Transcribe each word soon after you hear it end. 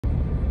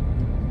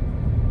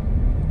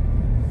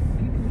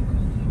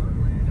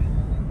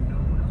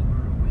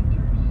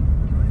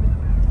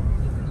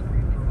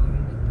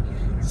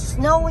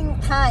snowing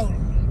time,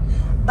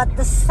 but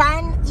the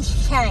sun is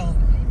shining.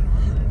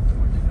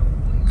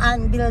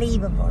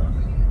 Unbelievable.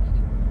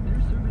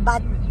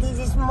 But this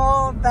is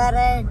more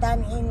better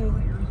than in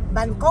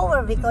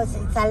Vancouver because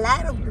it's a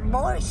lot of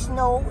more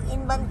snow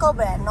in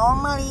Vancouver.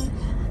 Normally,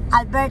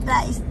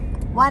 Alberta is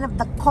one of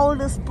the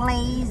coldest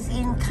places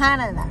in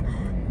Canada,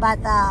 but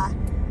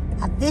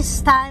at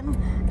this time,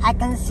 I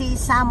can see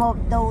some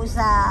of those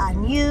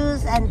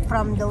news and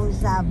from those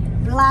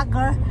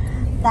bloggers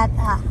that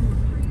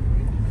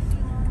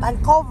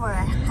Vancouver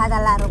had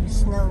a lot of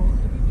snow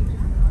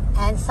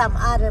and some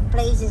other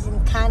places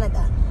in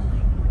Canada.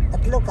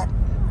 But look at,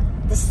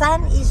 the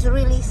sun is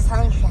really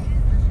sunshine.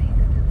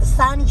 The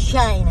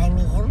sunshine, I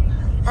mean,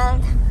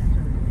 and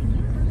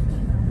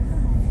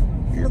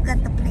look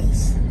at the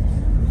place,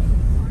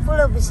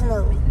 full of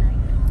snow.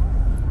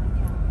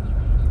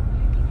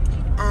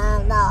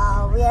 And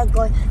we are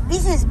going,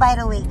 this is, by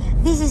the way,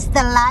 this is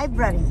the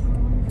library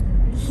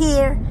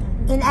here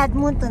in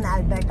Edmonton,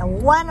 Alberta.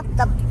 One of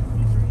the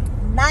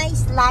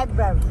nice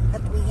library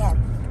that we have.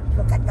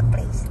 Look at the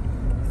place.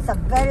 It's a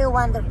very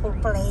wonderful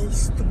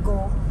place to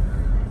go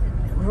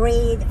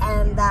read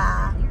and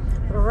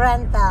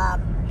rent a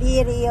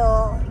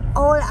video.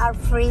 All are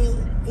free,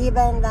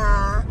 even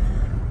the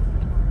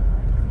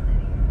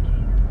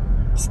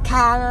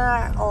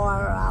scanner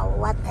or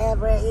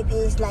whatever it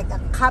is, like a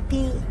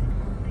copy.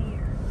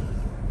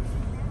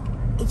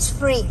 It's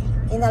free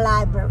in the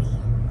library,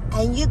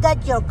 and you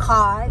got your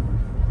card.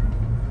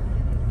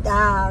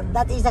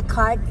 That is a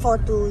card for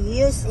to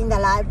use in the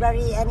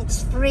library, and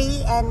it's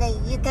free, and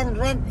you can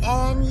rent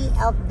any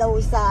of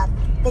those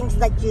things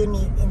that you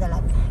need in the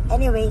library.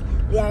 Anyway,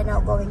 we are now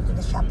going to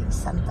the shopping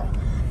center,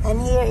 and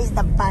here is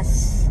the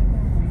bus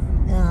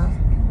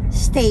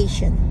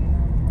station.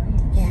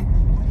 Yeah,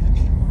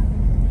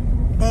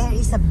 there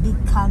is a big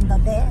condo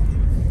there.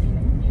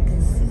 You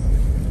can see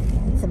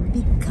it's a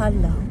big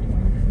condo.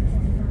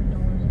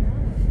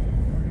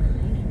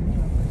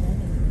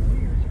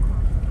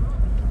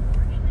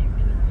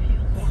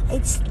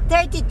 It's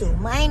 32,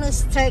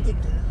 minus 32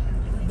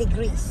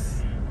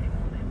 degrees.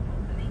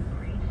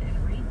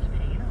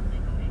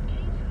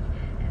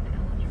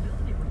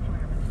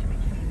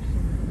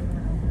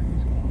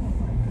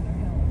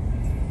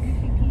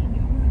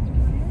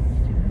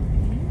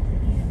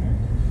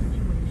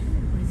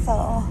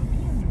 So,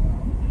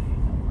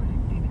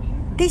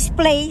 this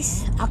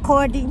place,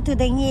 according to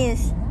the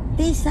news,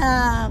 this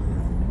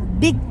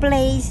big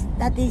place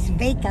that is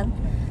vacant,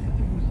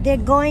 they're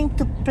going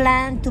to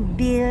plan to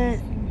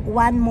build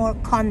one more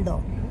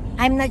condo.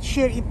 I'm not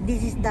sure if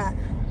this is the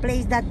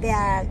place that they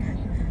are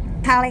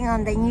telling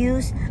on the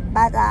news,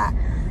 but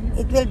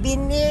it will be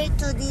near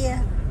to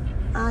the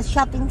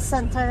shopping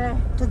center,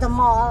 to the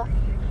mall,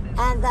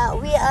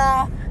 and we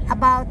are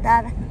about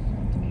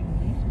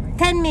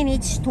 10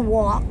 minutes to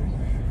walk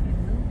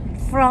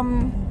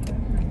from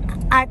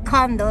our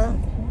condo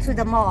to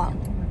the mall.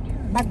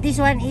 But this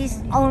one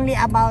is only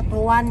about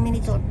 1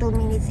 minute or 2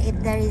 minutes if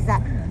there is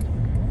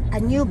a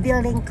new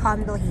building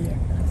condo here.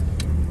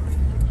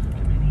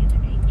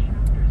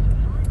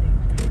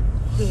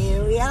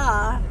 Here we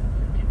are.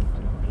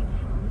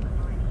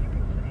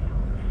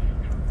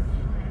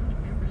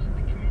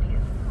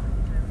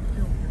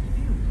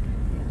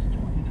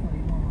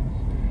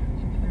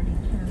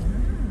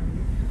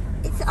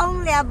 It's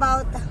only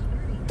about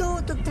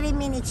 2 to 3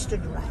 minutes to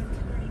drive.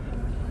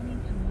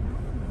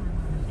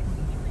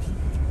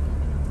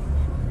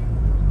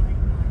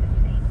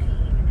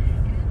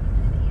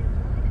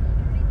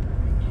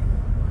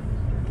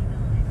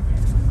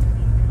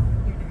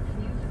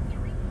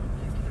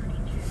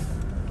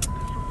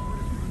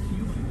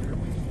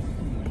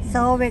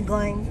 So we're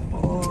going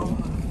for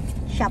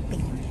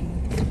shopping.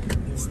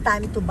 It's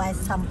time to buy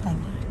something.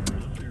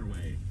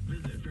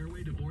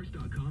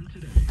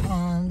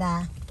 And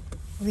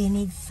we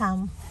need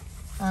some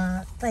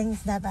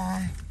things that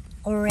are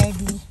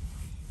already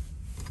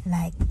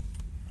like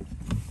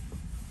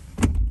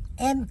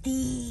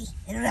empty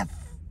ref.